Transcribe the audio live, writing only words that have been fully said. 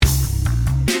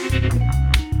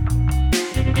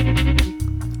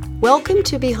Welcome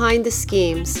to Behind the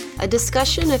Schemes, a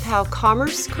discussion of how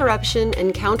commerce, corruption,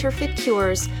 and counterfeit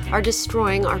cures are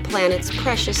destroying our planet's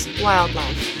precious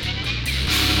wildlife.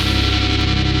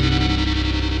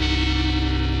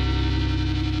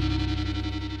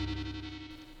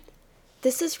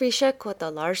 This is Risha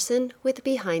Kota Larson with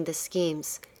Behind the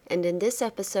Schemes, and in this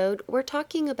episode, we're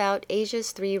talking about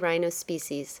Asia's 3 rhino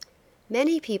species.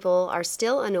 Many people are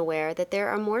still unaware that there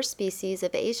are more species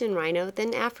of Asian rhino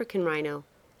than African rhino.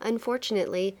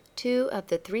 Unfortunately, 2 of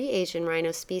the 3 Asian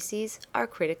rhino species are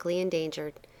critically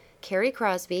endangered. Carrie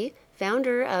Crosby,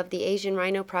 founder of the Asian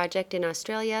Rhino Project in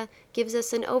Australia, gives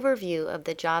us an overview of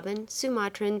the Javan,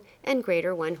 Sumatran, and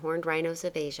greater one-horned rhinos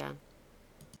of Asia.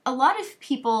 A lot of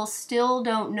people still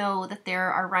don't know that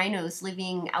there are rhinos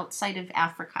living outside of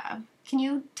Africa. Can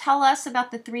you tell us about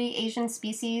the 3 Asian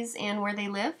species and where they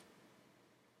live?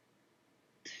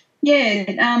 Yeah,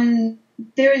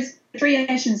 there is 3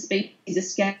 Asian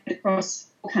species scattered across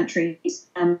 4 countries,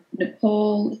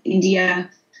 Nepal, India,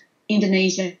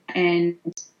 Indonesia, and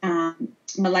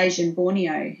Malaysia and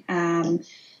Borneo.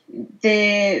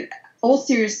 They're all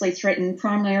seriously threatened,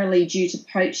 primarily due to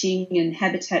poaching and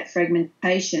habitat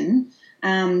fragmentation.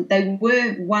 They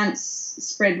were once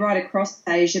spread right across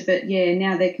Asia, but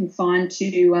now they're confined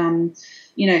to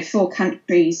 4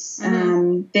 countries.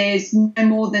 Mm-hmm. There's no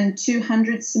more than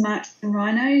 200 Sumatran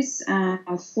rhinos,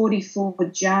 44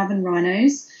 Javan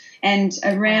rhinos, and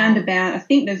around about, I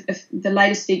think the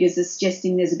latest figures are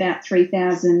suggesting there's about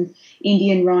 3,000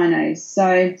 Indian rhinos.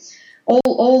 So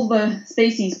all the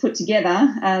species put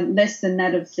together are less than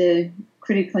that of the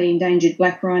critically endangered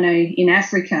black rhino in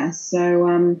Africa.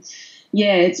 So,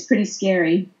 it's pretty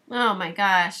scary. Oh, my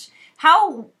gosh.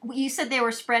 You said they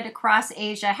were spread across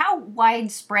Asia. How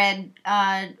widespread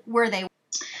were they?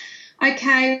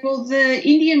 Okay, well, the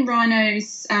Indian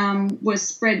rhinos were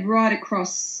spread right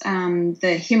across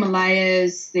the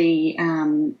Himalayas,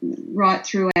 right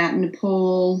throughout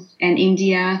Nepal and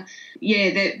India.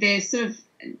 Yeah, they're sort of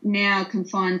now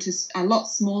confined to a lot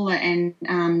smaller and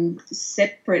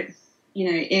separate,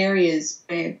 areas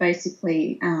where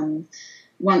basically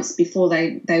once before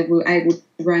they were able to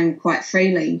roam quite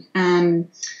freely.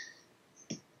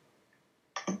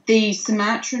 The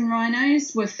Sumatran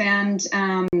rhinos were found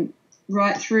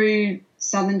right through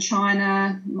southern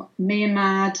China,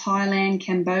 Myanmar, Thailand,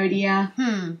 Cambodia,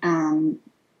 right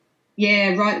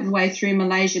the way through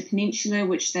Malaysia Peninsula,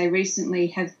 which they recently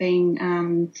have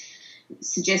been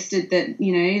suggested that,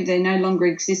 they no longer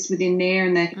exist within there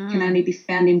and they can only be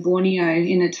found in Borneo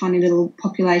in a tiny little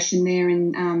population there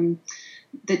in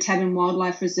the Taban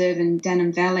Wildlife Reserve in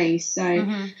Danam Valley. So,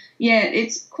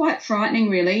 it's quite frightening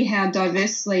really how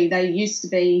diversely they used to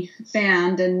be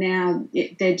found, and now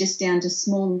they're just down to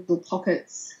small little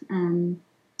pockets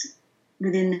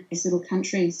within these little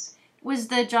countries. Was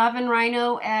the Javan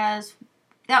rhino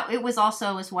it was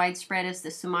also as widespread as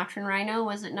the Sumatran rhino,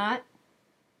 was it not?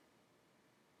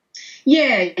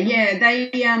 Yeah,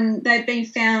 they've been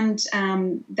found.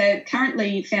 They're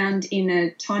currently found in a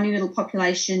tiny little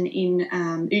population in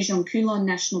Ujung Kulon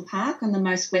National Park on the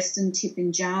most western tip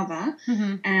in Java.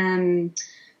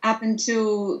 Up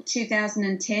until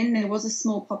 2010, there was a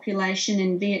small population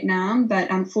in Vietnam, but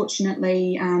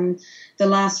unfortunately, the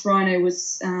last rhino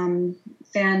was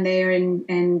found there and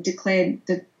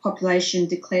the population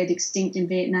declared extinct in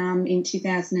Vietnam in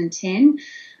 2010.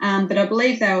 But I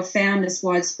believe they were found as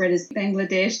widespread as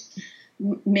Bangladesh,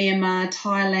 Myanmar,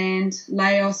 Thailand,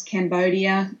 Laos,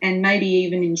 Cambodia, and maybe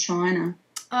even in China.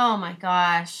 Oh, my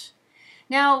gosh.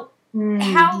 Now,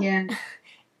 how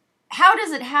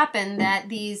does it happen that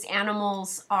these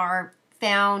animals are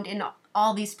found in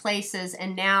all these places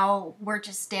and now we're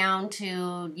just down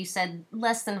to, you said,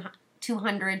 less than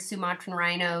 200 Sumatran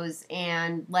rhinos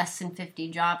and less than 50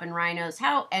 Javan rhinos?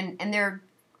 And they're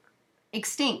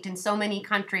extinct in so many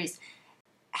countries.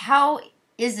 How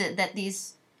is it that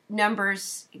these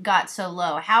numbers got so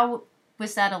low? How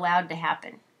was that allowed to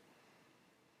happen?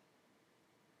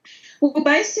 Well,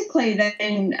 basically,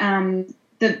 then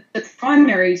the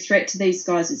primary threat to these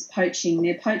guys is poaching.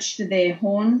 They're poached for their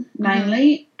horn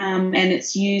mainly, and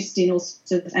it's used in all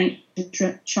sorts of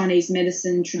ancient Chinese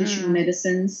medicine, traditional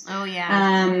medicines. Oh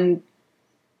yeah.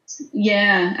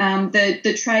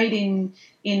 The trade in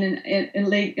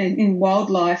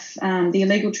wildlife, the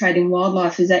illegal trade in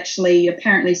wildlife is actually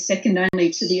apparently second only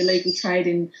to the illegal trade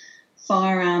in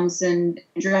firearms and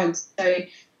drugs. So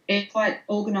it's quite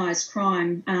organised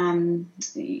crime,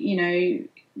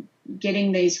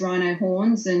 getting these rhino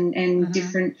horns and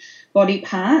different body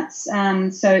parts.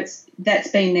 So that's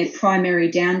been their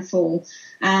primary downfall.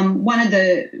 One of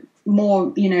the more,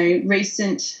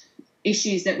 recent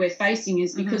issues that we're facing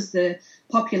is because the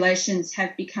populations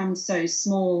have become so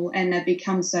small and they've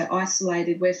become so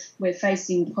isolated, we're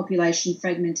facing population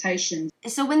fragmentation.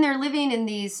 So when they're living in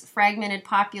these fragmented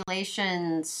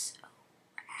populations,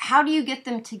 how do you get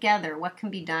them together? What can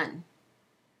be done?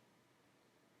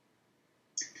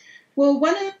 Well,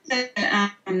 one of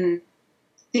the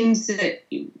things that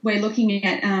we're looking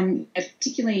at,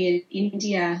 particularly in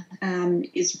India,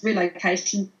 is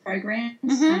relocation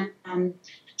programs,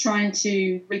 trying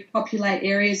to repopulate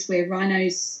areas where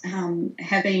rhinos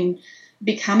have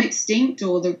become extinct,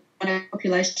 or the rhino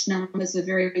population numbers are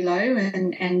very low,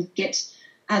 and get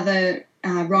other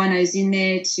rhinos in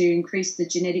there to increase the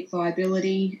genetic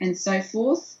viability and so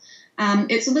forth.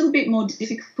 It's a little bit more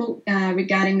difficult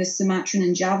regarding the Sumatran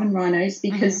and Javan rhinos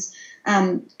because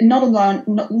not a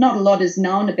lot is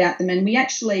known about them, and we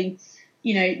actually,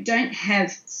 don't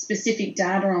have specific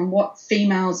data on what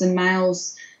females and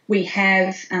males we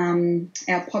have,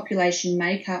 our population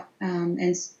makeup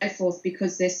and so forth,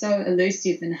 because they're so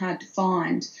elusive and hard to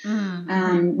find.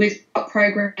 We've got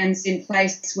programs in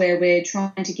place where we're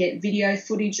trying to get video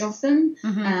footage of them,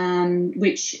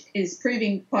 which is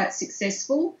proving quite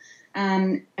successful.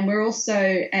 And we're also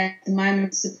at the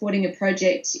moment supporting a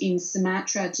project in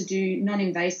Sumatra to do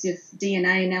non-invasive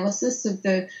DNA analysis of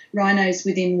the rhinos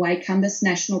within Waikambas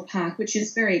National Park, which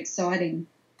is very exciting.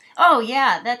 Oh,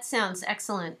 yeah, that sounds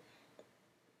excellent.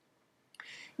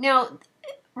 Now,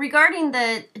 regarding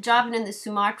the Javan and the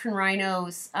Sumatran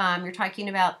rhinos, you're talking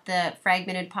about the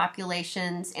fragmented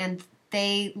populations, and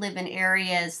they live in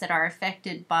areas that are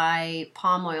affected by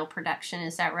palm oil production.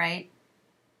 Is that right?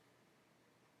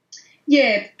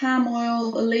 Yeah, palm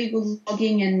oil, illegal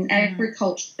logging and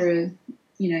agriculture,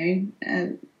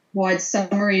 a wide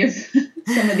summary of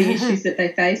some of the issues that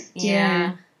they face.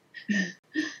 Yeah.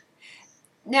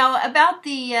 Now, about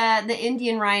the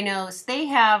Indian rhinos, they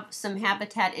have some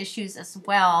habitat issues as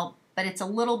well, but it's a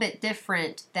little bit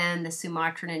different than the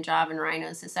Sumatran and Javan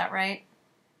rhinos. Is that right?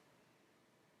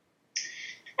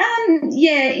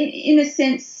 Yeah, in a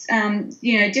sense,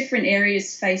 different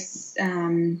areas face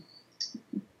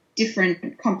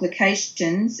different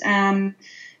complications.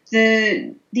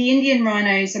 The Indian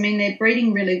rhinos, they're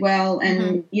breeding really well,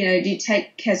 and do you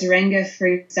take Kaziranga, for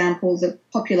example, the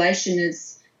population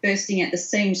is bursting at the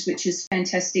seams, which is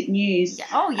fantastic news.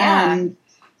 Oh, yeah.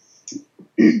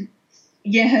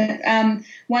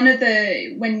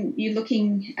 When you're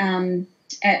looking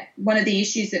at one of the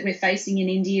issues that we're facing in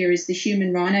India is the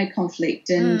human-rhino conflict,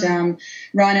 and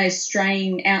rhinos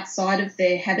straying outside of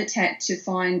their habitat to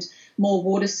find more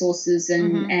water sources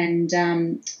and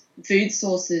food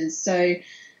sources. So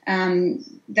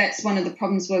that's one of the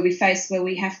problems where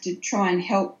we have to try and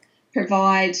help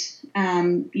provide,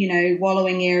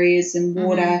 wallowing areas and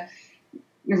water,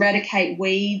 eradicate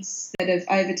weeds that have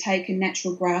overtaken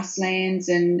natural grasslands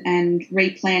and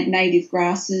replant native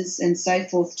grasses and so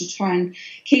forth to try and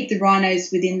keep the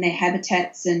rhinos within their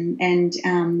habitats and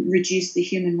reduce the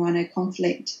human-rhino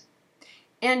conflict.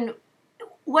 And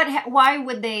why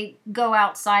would they go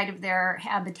outside of their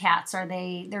habitats?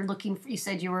 They're looking for, you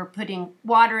said you were putting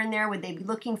water in there. Would they be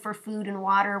looking for food and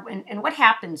water? And what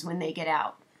happens when they get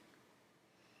out?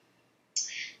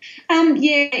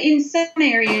 In some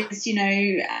areas,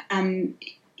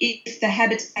 if the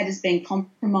habitat has been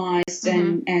compromised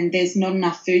and there's not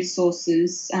enough food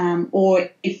sources, and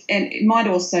it might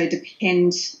also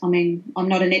depend, I'm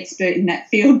not an expert in that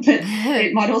field, but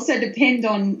it might also depend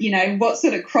on, what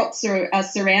sort of crops are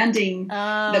surrounding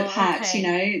the park.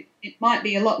 Okay. It might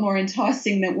be a lot more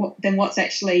enticing than what's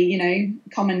actually,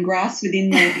 common grass within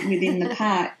the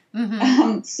park.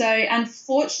 So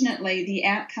unfortunately, the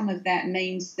outcome of that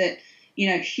means that,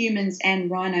 humans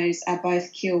and rhinos are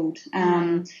both killed.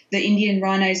 The Indian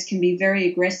rhinos can be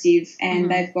very aggressive, and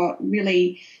they've got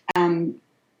really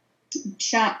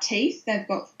sharp teeth. They've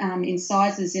got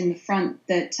incisors in the front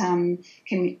that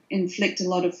can inflict a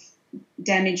lot of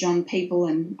damage on people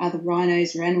and other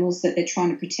rhinos or animals that they're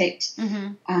trying to protect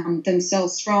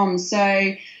themselves from.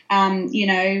 So,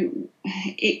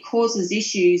 it causes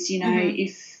issues,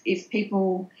 if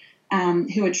people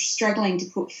who are struggling to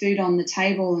put food on the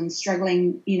table and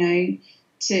struggling,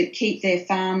 to keep their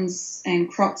farms and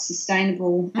crops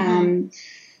sustainable,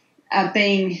 are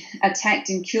being attacked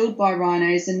and killed by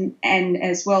rhinos and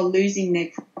as well losing their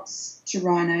crops to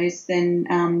rhinos, then,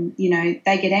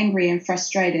 they get angry and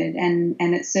frustrated, and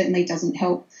it certainly doesn't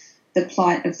help the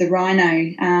plight of the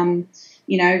rhino.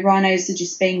 Rhinos are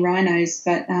just being rhinos,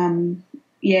 but,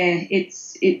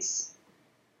 it's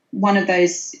one of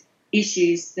those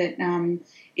issues that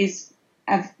is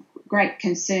of great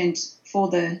concern for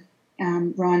the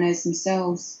rhinos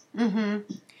themselves. And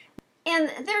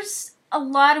there's a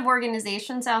lot of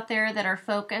organizations out there that are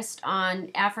focused on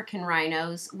African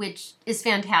rhinos, which is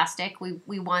fantastic.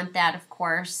 We want that, of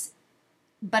course.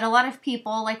 But a lot of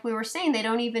people, like we were saying, they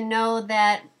don't even know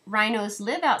that rhinos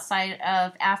live outside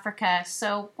of Africa.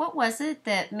 So what was it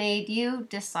that made you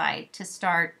decide to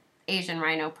start Asian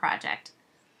Rhino Project?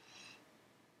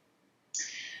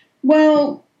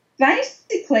 Well,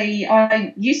 basically,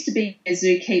 I used to be a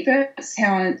zookeeper. That's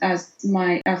how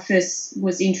I first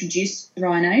was introduced to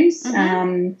rhinos.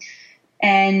 Mm-hmm.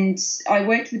 And I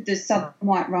worked with the southern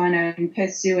white rhino in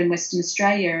Perth Zoo in Western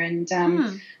Australia. And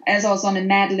as I was on a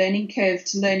mad learning curve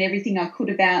to learn everything I could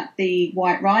about the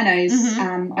white rhinos,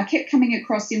 I kept coming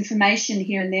across information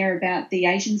here and there about the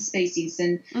Asian species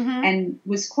and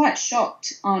was quite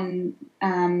shocked on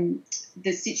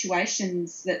the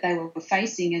situations that they were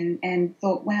facing and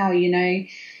thought, wow, you know,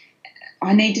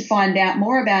 I need to find out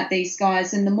more about these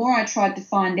guys. And the more I tried to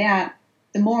find out,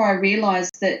 the more I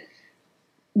realised that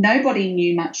nobody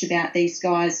knew much about these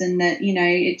guys and that, you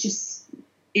know,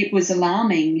 it was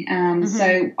alarming.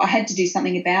 So I had to do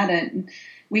something about it. And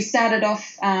we started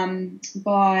off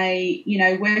by, you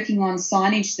know, working on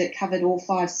signage that covered all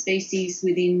 5 species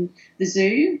within the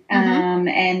zoo,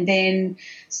 and then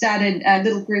started a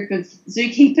little group of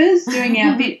zookeepers doing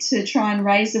our bit to try and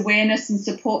raise awareness and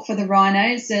support for the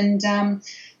rhinos. And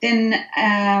then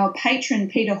our patron,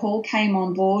 Peter Hall, came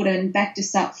on board and backed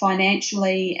us up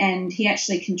financially, and he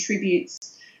actually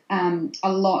contributes a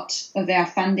lot of our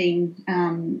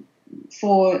funding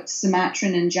for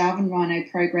Sumatran and Javan rhino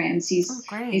programs. He's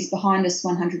behind us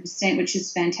 100%, which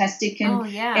is fantastic.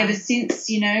 And ever since,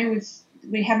 you know,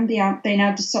 we haven't been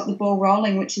able to stop the ball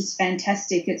rolling, which is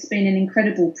fantastic. It's been an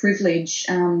incredible privilege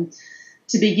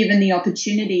to be given the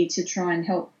opportunity to try and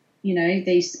help, you know,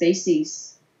 these species.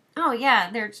 Oh, yeah,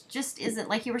 there just isn't,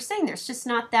 like you were saying, there's just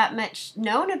not that much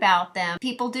known about them.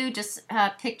 People do just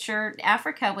picture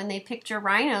Africa when they picture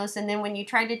rhinos, and then when you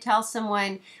try to tell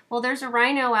someone, well, there's a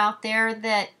rhino out there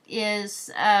that is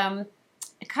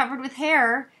covered with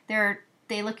hair,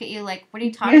 they look at you like, what are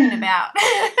you talking about?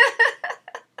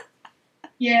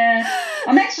 Yeah,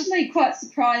 I'm actually quite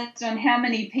surprised on how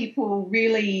many people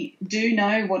really do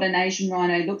know what an Asian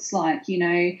rhino looks like. You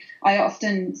know, I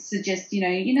often suggest,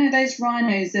 you know, those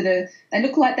rhinos they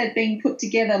look like they've been put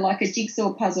together like a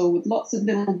jigsaw puzzle with lots of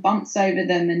little bumps over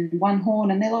them and one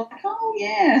horn, and they're like, oh,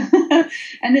 yeah.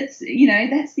 And it's, you know,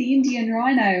 that's the Indian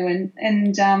rhino.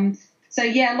 And so,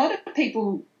 yeah, a lot of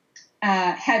people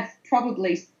have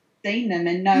probably seen them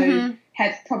and know,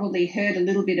 have probably heard a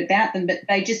little bit about them, but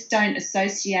they just don't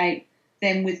associate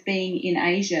them with being in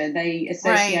Asia. They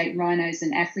associate rhinos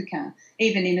in Africa,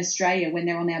 even in Australia when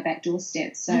they're on our back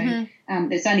doorstep. So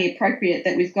it's only appropriate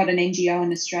that we've got an NGO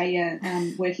in Australia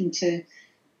working to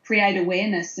create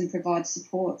awareness and provide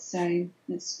support. So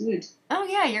that's good. Oh,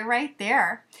 yeah, you're right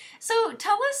there. So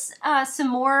tell us some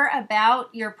more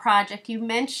about your project. You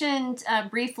mentioned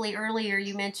briefly earlier,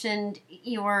 you mentioned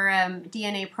your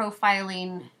DNA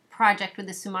profiling project with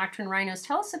the Sumatran rhinos.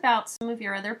 Tell us about some of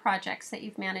your other projects that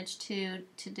you've managed to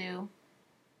do.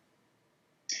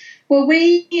 Well,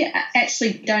 we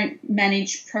actually don't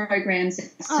manage programs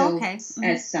ourselves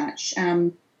as such.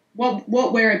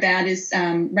 What we're about is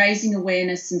raising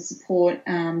awareness and support,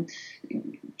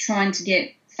 trying to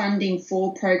get funding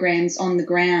for programs on the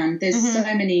ground. There's so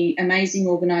many amazing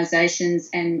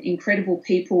organisations and incredible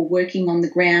people working on the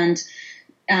ground,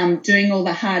 doing all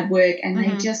the hard work, and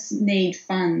they just need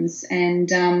funds and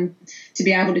to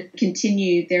be able to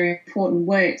continue their important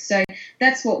work. So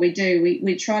that's what we do.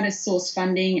 We try to source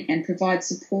funding and provide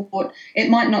support. It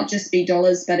might not just be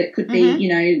dollars, but it could be,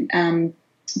 you know,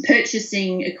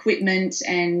 purchasing equipment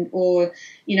or,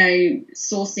 you know,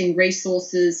 sourcing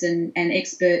resources and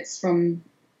experts from,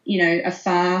 you know,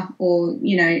 afar, or,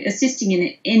 you know, assisting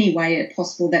in any way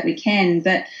possible that we can.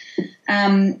 But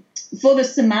for the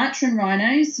Sumatran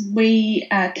rhinos, we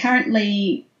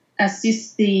currently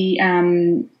assist the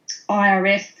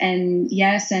IRF and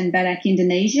Yayasan Badak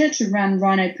Indonesia to run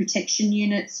rhino protection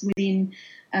units within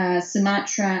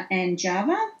Sumatra and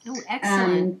Java. Oh,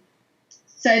 excellent.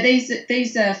 So these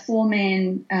are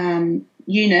 4-man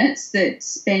units that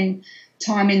spend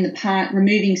time in the park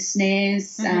removing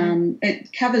snares.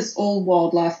 It covers all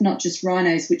wildlife, not just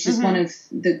rhinos, which is one of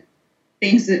the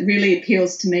things that really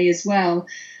appeals to me as well.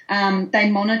 They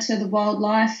monitor the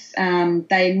wildlife.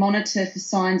 They monitor for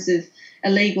signs of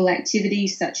illegal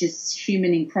activities such as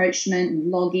human encroachment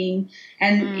and logging.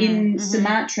 And in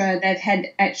Sumatra, they've had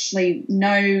actually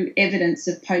no evidence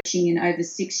of poaching in over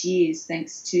 6 years,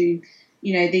 thanks to,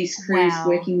 you know, these crews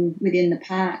working within the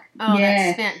park. Oh,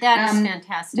 that is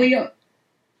fantastic.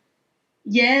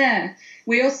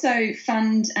 We also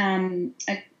fund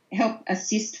help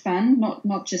assist fund,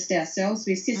 not just ourselves.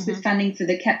 We assist with funding for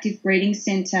the captive breeding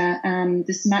centre,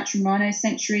 the Sumatran Rhino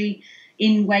Sanctuary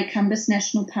in Waikambas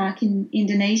National Park in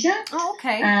Indonesia. Oh,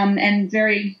 okay. And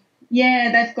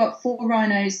they've got 4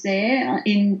 rhinos there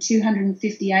in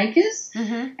 250 acres.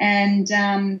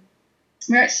 And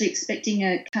we're actually expecting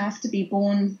a calf to be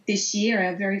born this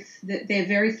year, their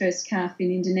very first calf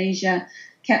in Indonesia,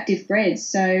 captive bred.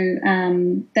 So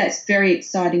that's very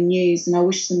exciting news, and I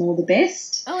wish them all the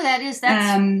best. Oh, that's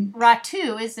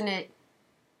Ratu, isn't it?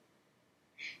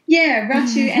 Yeah,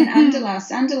 Ratu and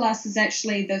Andalas. Andalas is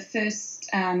actually the first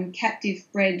captive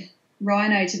bred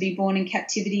rhino to be born in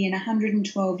captivity in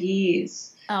 112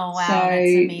 years. Oh, wow, so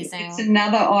that's amazing. It's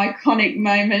another iconic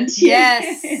moment.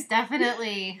 Yes,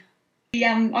 definitely.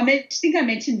 I think I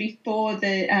mentioned before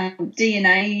the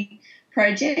DNA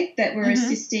project that we're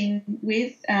assisting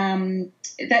with.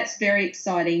 That's very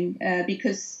exciting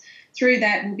because through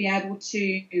that we'll be able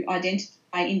to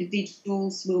identify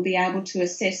individuals, we'll be able to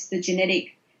assess the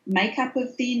genetic makeup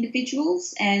of the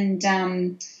individuals, and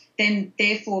then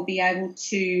therefore be able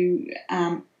to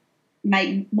have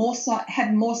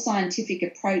more scientific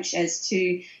approach as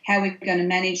to how we're going to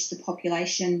manage the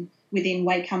population within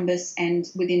Waikambas and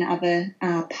within other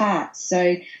parks.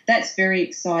 So that's very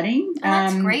exciting. Oh,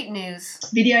 that's great news.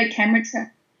 Video camera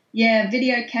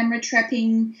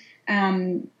trapping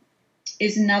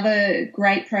is another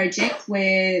great project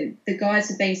where the guys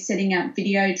have been setting up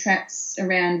video traps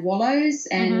around wallows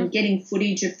and getting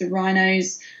footage of the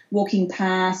rhinos walking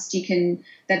past.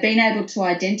 They've been able to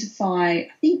identify, I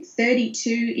think,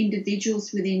 32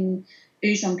 individuals within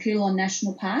Ujung Kulon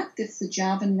National Park. That's the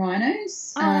Javan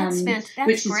rhinos. Oh, that's fantastic.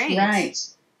 Which is great.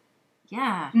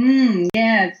 Yeah.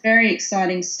 Yeah, very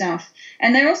exciting stuff.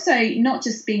 And they're also not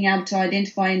just being able to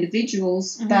identify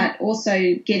individuals, but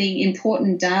also getting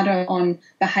important data on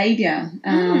behaviour,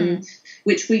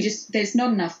 which there's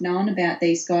not enough known about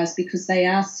these guys because they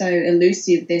are so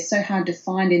elusive. They're so hard to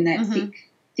find in that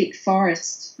thick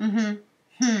forest.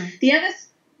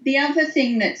 The other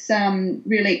thing that's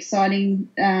really exciting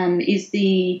is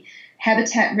the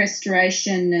habitat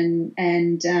restoration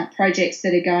and projects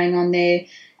that are going on there,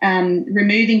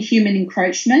 removing human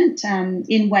encroachment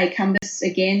in Waikambas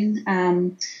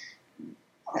again.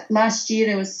 Last year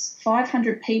there was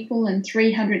 500 people and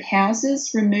 300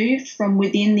 houses removed from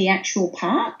within the actual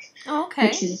park. Oh, okay.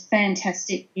 Which is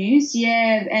fantastic news.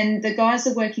 Yeah, and the guys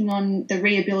are working on the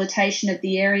rehabilitation of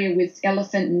the area with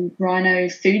elephant and rhino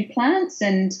food plants,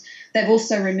 and they've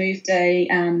also removed a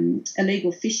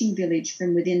illegal fishing village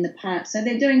from within the park. So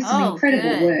they're doing some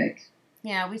incredible work.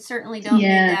 Yeah, we certainly don't need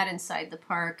that inside the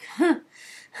park.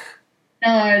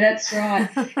 No, that's right.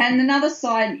 And another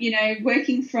side,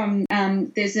 working from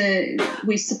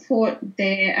we support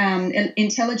their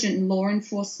intelligent law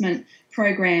enforcement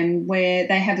program where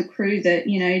they have a crew that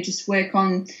just work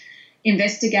on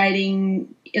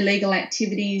investigating illegal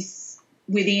activities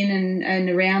within and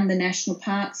around the national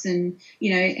parks, and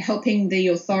helping the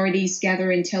authorities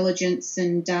gather intelligence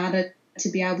and data to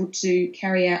be able to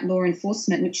carry out law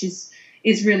enforcement, which is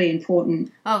really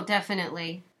important. Oh,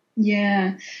 definitely.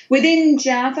 Yeah. Within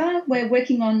Java, we're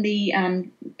working on the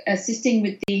assisting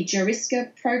with the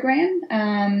Jariska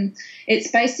program.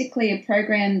 It's basically a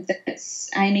program that's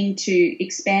aiming to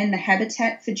expand the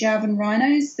habitat for Javan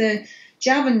rhinos. The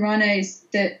Javan rhinos,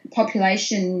 the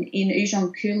population in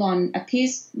Ujung Kulon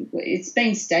it's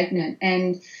been stagnant,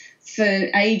 and for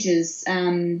ages,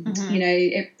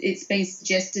 it's been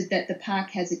suggested that the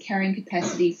park has a carrying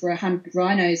capacity for 100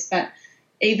 rhinos, but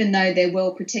even though they're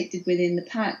well protected within the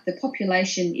park, the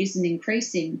population isn't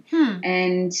increasing.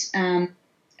 And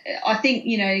I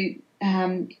think,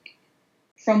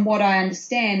 from what I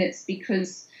understand, it's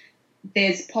because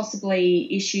there's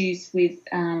possibly issues with,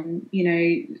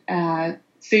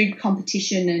 food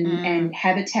competition and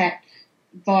habitat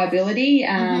viability.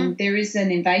 There is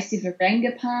an invasive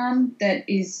oranga palm that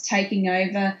is taking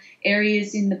over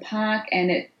areas in the park,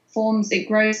 and it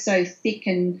grows so thick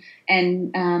and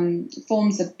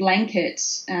forms a blanket,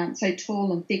 so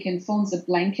tall and thick, and forms a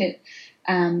blanket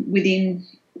within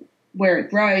where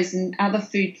it grows, and other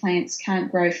food plants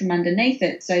can't grow from underneath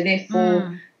it. So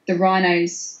therefore the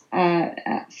rhinos'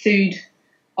 food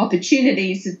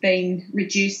opportunities have been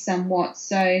reduced somewhat.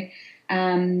 So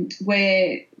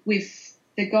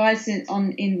the guys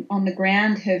on the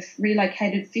ground have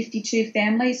relocated 52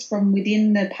 families from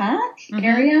within the park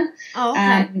area. Oh,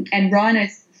 okay. And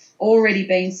rhinos have already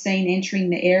been seen entering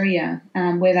the area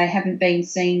where they haven't been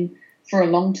seen for a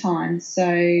long time.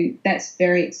 So that's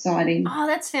very exciting. Oh,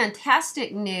 that's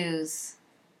fantastic news.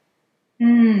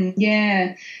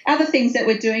 Yeah. Other things that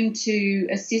we're doing to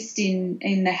assist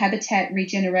in the habitat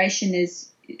regeneration is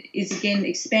is again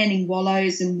expanding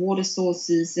wallows and water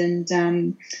sources,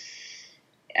 and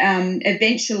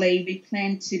eventually we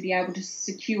plan to be able to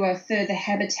secure further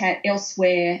habitat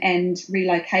elsewhere and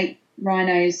relocate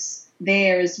rhinos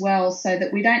there as well, so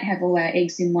that we don't have all our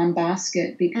eggs in one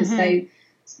basket, because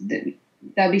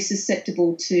they'll be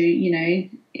susceptible to,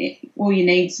 all you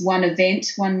need is one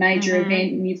event, one major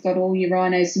event, and you've got all your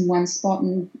rhinos in one spot,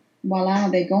 and voila,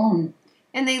 they're gone.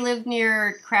 And they live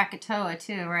near Krakatoa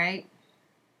too, right?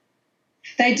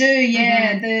 They do,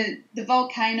 yeah. The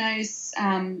volcanoes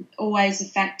always a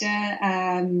factor.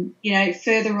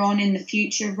 Further on in the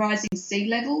future, rising sea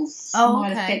levels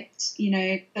might affect,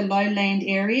 the lowland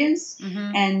areas,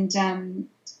 and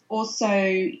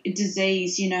also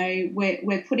disease.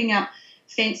 We're putting up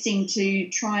fencing to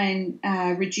try and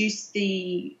reduce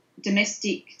the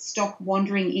domestic stock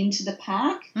wandering into the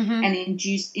park and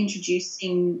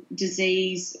introducing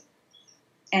disease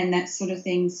and that sort of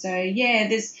thing. So yeah,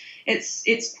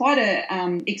 it's quite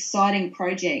a exciting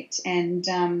project, and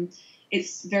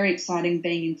it's very exciting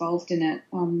being involved in it.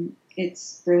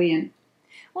 It's brilliant.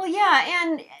 Well, yeah,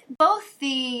 and both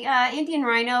the Indian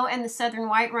rhino and the southern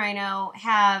white rhino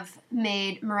have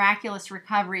made miraculous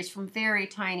recoveries from very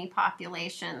tiny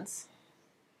populations.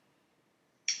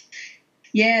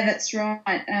 Yeah, that's right.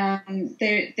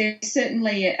 They're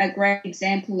certainly a great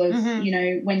example of,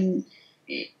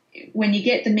 when you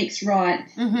get the mix right,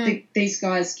 these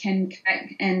guys can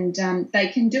crack, and they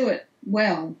can do it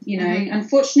well.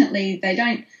 Unfortunately, they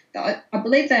don't. I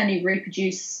believe they only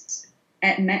reproduce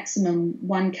at maximum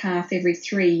one calf every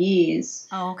 3 years.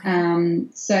 Oh, okay.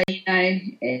 So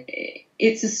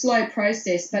it's a slow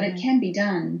process, but it can be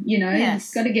done.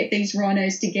 Yes. You've got to get these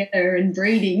rhinos together and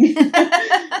breeding.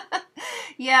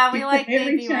 Yeah, we like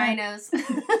baby rhinos.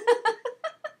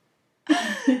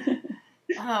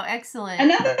 Oh, excellent.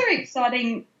 Another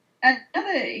exciting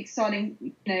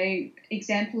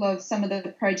example of some of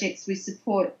the projects we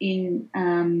support in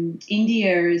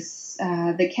India is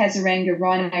the Kaziranga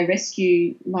Rhino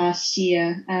Rescue last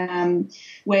year,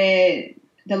 where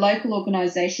the local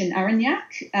organisation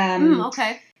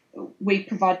Aranyak, we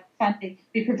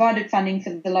provided funding for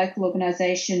the local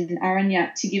organisation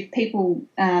Aranyak to give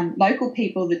local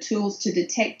people the tools to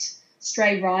detect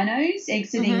stray rhinos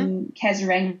exiting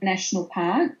Kaziranga National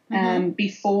Park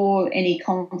before any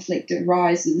conflict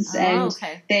arises, then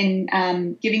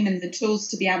giving them the tools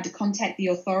to be able to contact the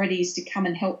authorities to come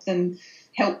and help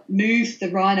move the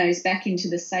rhinos back into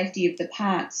the safety of the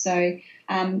park. So,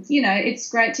 it's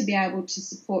great to be able to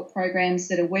support programs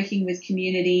that are working with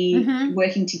community,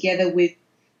 working together with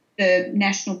the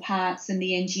national parks and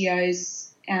the NGOs,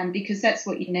 because that's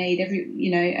what you need.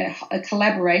 A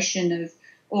collaboration of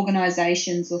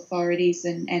organisations, authorities,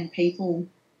 and people.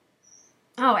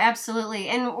 Oh, absolutely.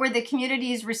 And were the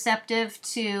communities receptive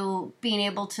to being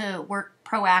able to work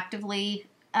proactively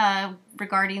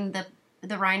regarding the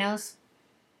rhinos?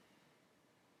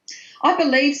 I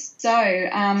believe so.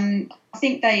 I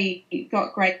think they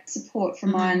got great support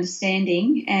from my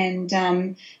understanding, and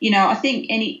I think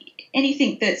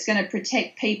anything that's going to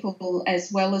protect people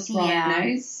as well as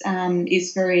rhinos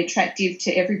is very attractive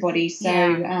to everybody. So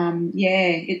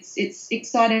it's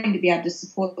exciting to be able to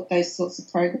support those sorts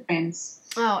of programs.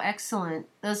 Oh, excellent!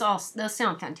 Those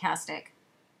sound fantastic.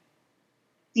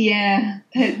 Yeah,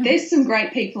 there's some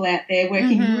great people out there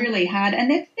working really hard, and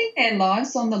they're putting their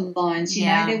lives on the lines.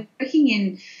 They're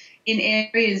working in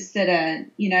areas that are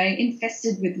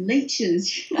infested with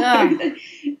leeches,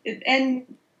 and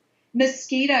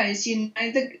mosquitoes.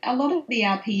 A lot of the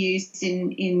RPUs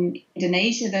in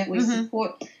Indonesia that we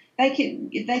support,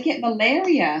 they get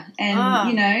malaria,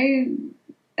 and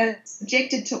are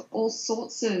subjected to all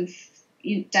sorts of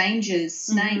dangers,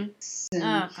 snakes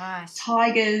and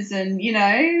tigers, and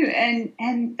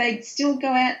and they still go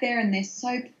out there, and they're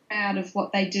so proud of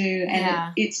what they do,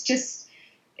 and it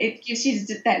gives you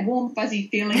that warm fuzzy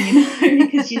feeling,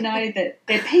 because that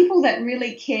they're people that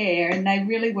really care, and they're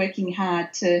really working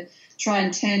hard to try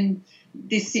and turn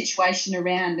this situation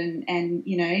around and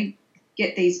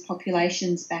get these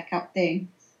populations back up there.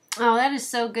 Oh, that is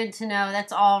so good to know.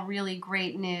 That's all really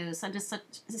great news. Just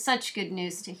such good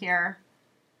news to hear.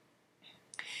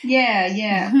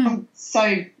 Yeah. I'm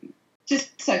so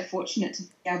fortunate to be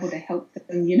able to help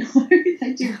them,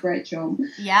 They do a great job.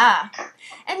 Yeah.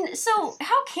 And so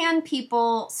how can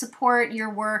people support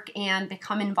your work and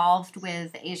become involved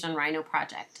with the Asian Rhino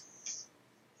Project?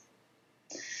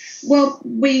 Well,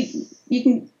 you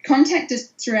can contact us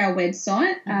through our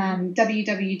website,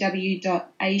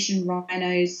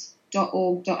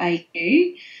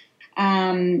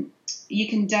 www.asianrhinos.org.au. You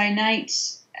can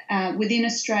donate within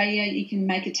Australia, you can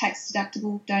make a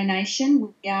tax-deductible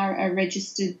donation. We are a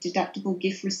registered deductible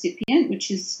gift recipient, which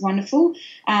is wonderful.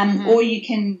 Or you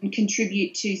can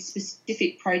contribute to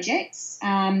specific projects.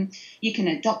 You can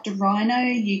adopt a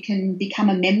rhino. You can become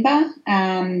a member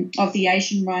of the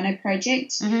Asian Rhino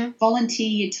Project, volunteer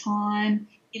your time,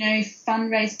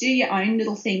 fundraise, do your own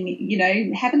little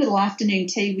thing, have a little afternoon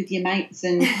tea with your mates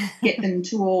and get them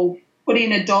to all put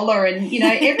in $1 and,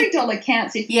 every dollar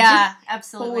counts. If you just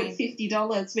absolutely. forward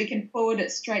 $50, we can forward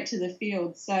it straight to the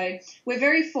field. So we're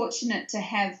very fortunate to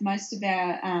have most of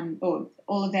our or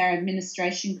all of our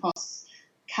administration costs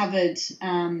covered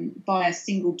by a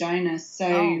single donor.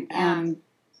 So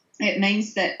it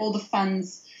means that all the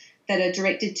funds that are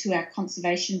directed to our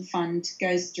conservation fund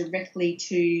goes directly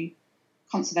to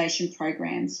conservation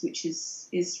programs, which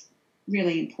is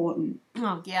really important.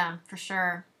 Oh, yeah, for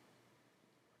sure.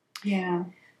 Yeah.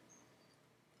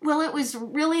 Well, it was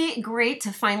really great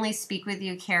to finally speak with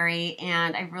you, Carrie,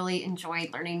 and I really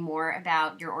enjoyed learning more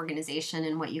about your organization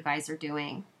and what you guys are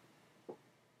doing.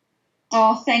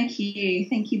 Oh, thank you.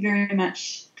 Thank you very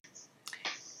much.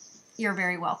 You're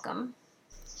very welcome.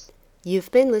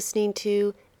 You've been listening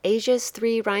to Asia's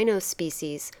 3 Rhino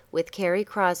Species with Carrie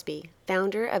Crosby,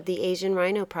 founder of the Asian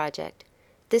Rhino Project.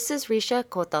 This is Risha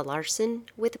Kota Larson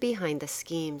with Behind the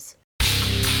Schemes.